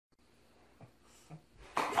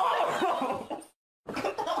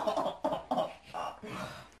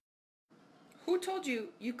told you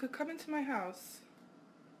you could come into my house?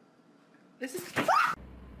 This is...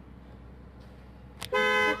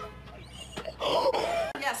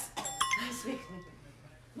 Yes.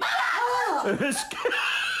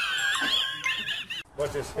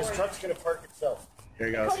 Watch this. His truck's gonna park itself. Here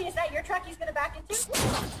he goes. Cody, is that your truck he's gonna back into?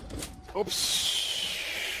 Oops.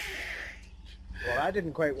 Well, that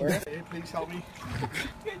didn't quite work. Hey, please help me.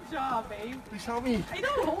 Good job, babe. Please help me. I know,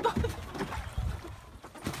 hold on.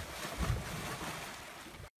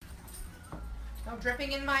 No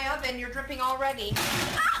dripping in my oven. You're dripping already.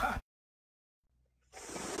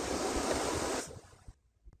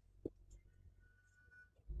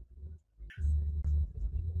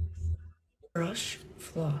 Brush,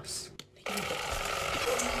 floss.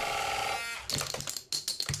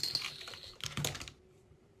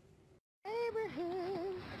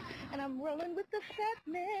 Abraham, and I'm rolling with the fat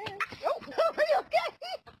man. Oh, are you okay?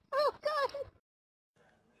 Oh, God.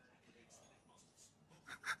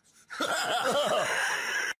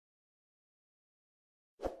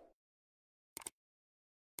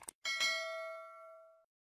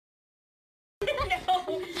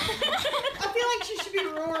 I feel like she should be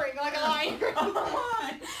roaring like a lion. Come on.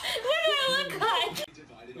 What do I look like?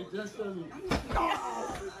 It just doesn't.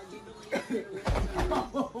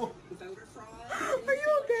 Are you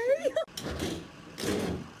okay?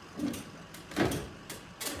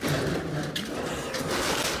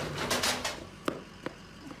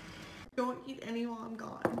 Don't eat any while I'm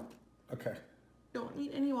gone. Okay. Don't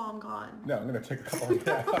eat any while I'm gone. No, I'm gonna take a couple of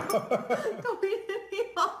now. Don't eat any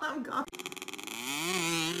while I'm gone.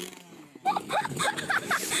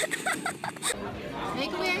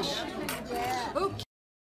 Make a wish. Okay.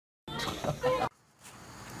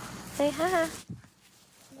 Say hi.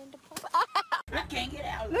 I can't get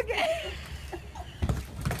out. Look at it.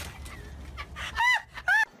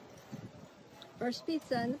 First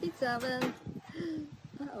pizza in the pizza oven.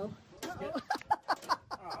 Uh-oh. Uh-oh.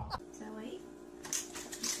 Zoe?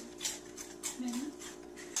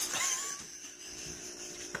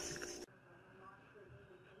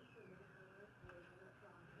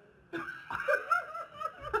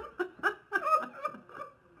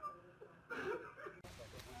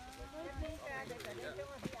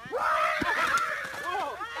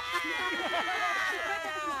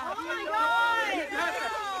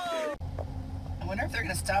 I wonder if they're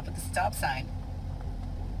gonna stop at the stop sign.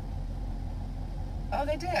 Oh,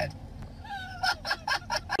 they did.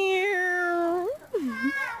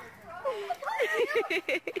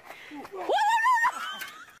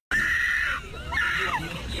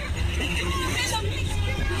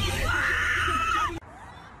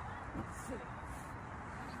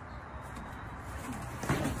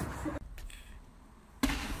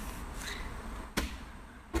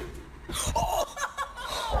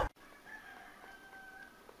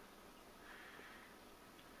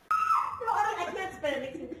 I can't spit. It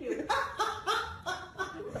makes me puke.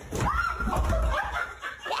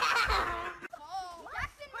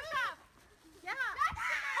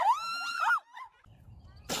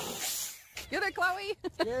 Get it, Chloe.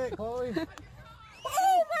 Get it, Chloe.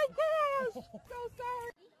 Oh my gosh! So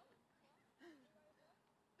sorry.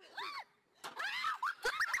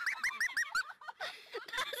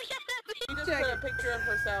 She just put a picture of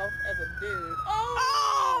herself as a dude. Oh!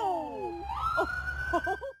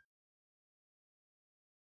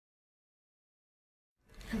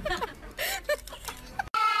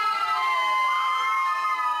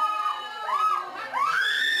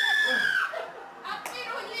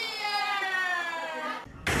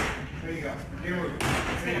 There you go. Here we go.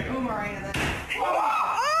 There you go. Boomerang of that.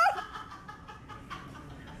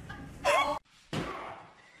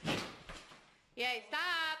 Yay,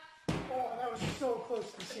 stop! Oh, that was so close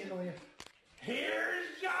to seeing you. Here's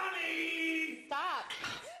Johnny! Stop!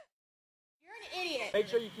 You're an idiot. Make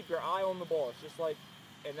sure you keep your eye on the ball. It's just like,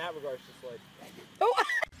 in that regard, it's just like. Oh!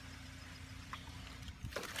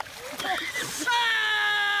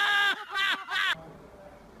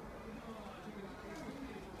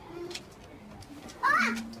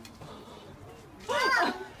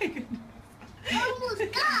 Almost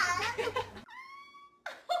got.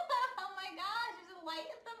 Oh my gosh, there's a light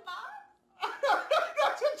in the box?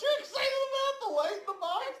 That's what you're excited about, the light in the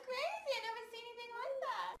box? That's crazy, I never seen anything like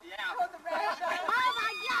that. Yeah. Oh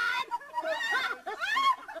my god!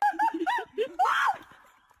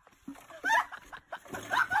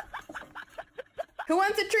 Who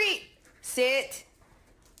wants a treat? Sit.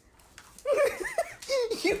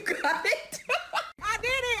 You got it? I did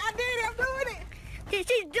it! I'm doing it!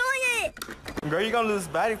 She's doing it! Girl, you gonna lose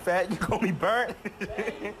body fat. You gonna be burnt.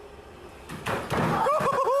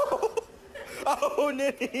 Oh,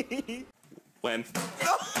 Nitty. When?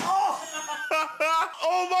 Oh!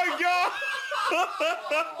 Oh my god!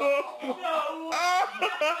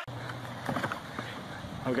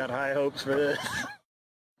 I've got high hopes for this.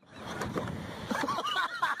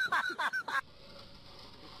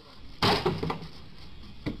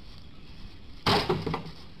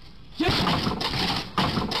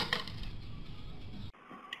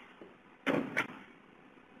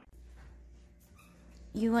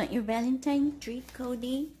 You want your Valentine treat,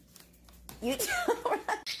 Cody? You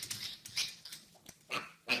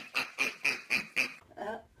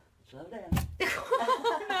Slow down.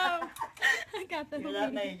 Oh no! I got the You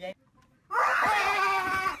love me, Jake.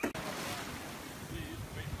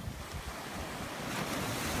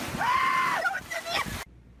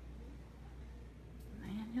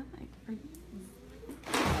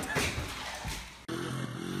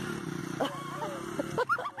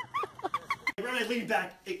 When I lean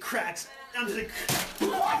back, it cracks. I'm just like...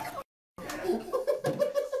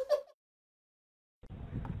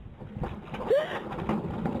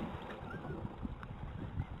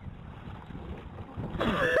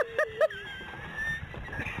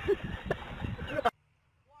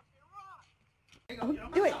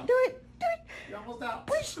 Do it, do it, do it. You're almost out.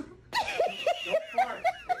 Push. Don't fart.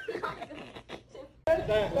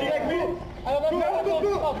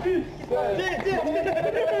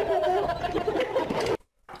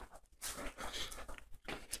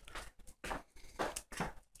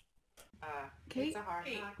 Kate,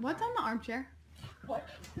 what's on the armchair? What?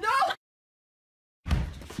 No!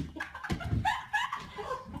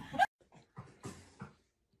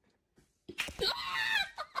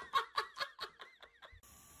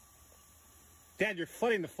 Dad, you're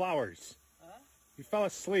flooding the flowers. Huh? You fell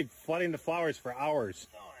asleep flooding the flowers for hours.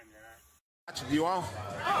 No, I'm not. You all?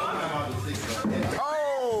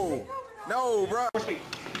 Oh! No, bro. You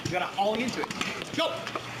gotta ollie into it. Go!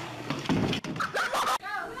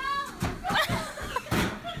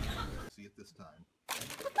 See it this time.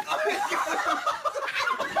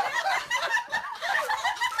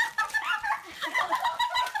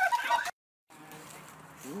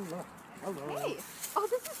 Hey. Oh,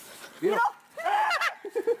 this is... You know...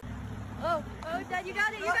 Oh, Dad, you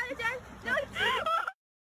got it, Dad. No,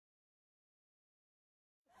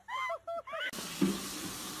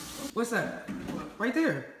 What's that? Right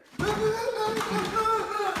there.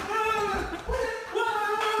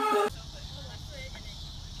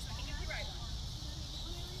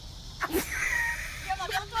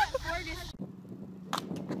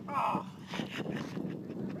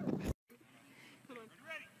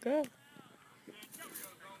 Go.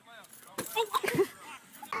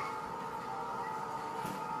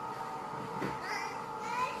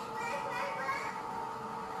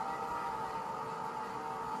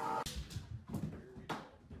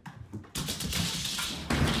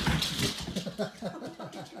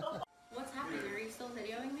 What's happening? Are you still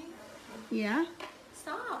videoing me? Yeah?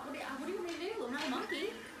 Stop! What do you want me to do? I'm not a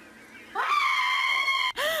monkey.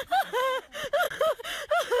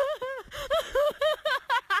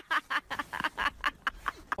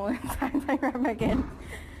 Oh, sorry, I ran back in.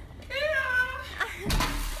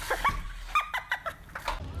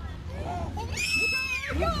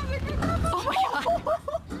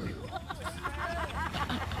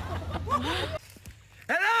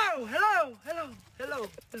 Hello! Hello! Hello! Hello!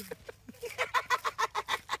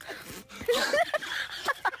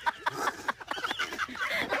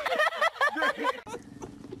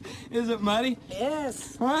 Is it muddy?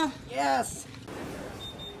 Yes. Huh? Yes.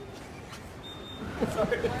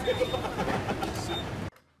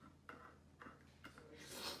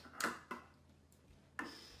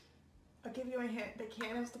 I'll give you a hint. The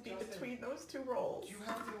can has to be between those two rolls. You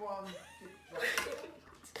have to, What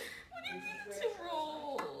do you mean 2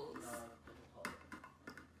 rolls?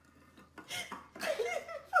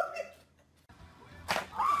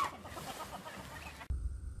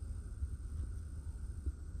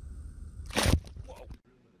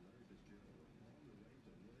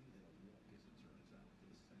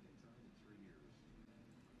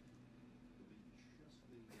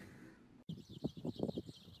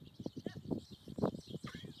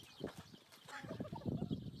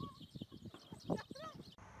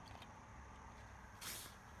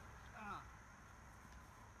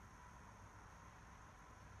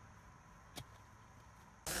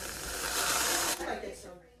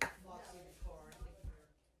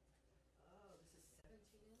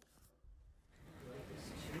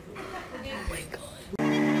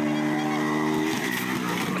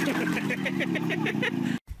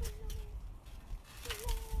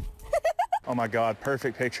 Oh my God,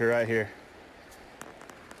 perfect picture right here.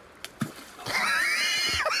 I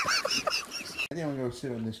think I'm gonna go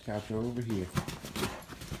sit on this couch over here.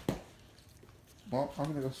 Well, I'm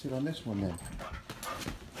gonna go sit on this one then.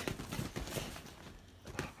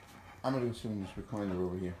 I'm gonna go sit on this recliner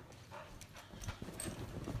over here.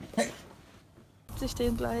 Hey! Sie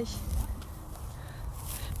stehen gleich.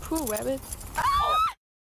 Poor rabbit.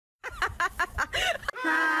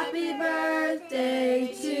 Happy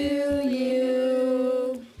birthday to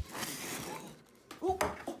you.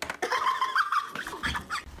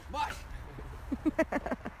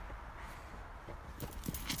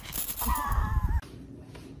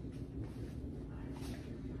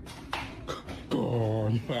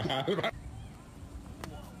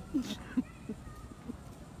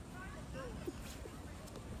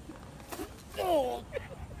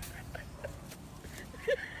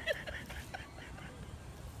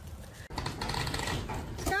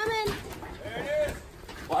 Coming.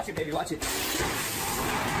 Watch it, baby, watch it.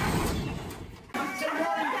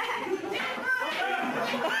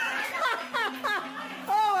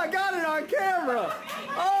 Oh, I got it on camera!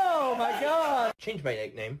 Oh my god! Change my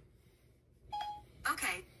nickname.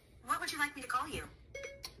 Okay, what would you like me to call you?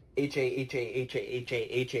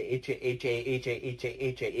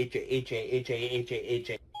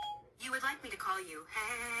 H-A-H-A-H-A-H-A-H-A-H-A-H-A-H-A-H-A-H-A-H-A-H-A. You would like me to call you.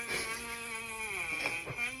 Hey.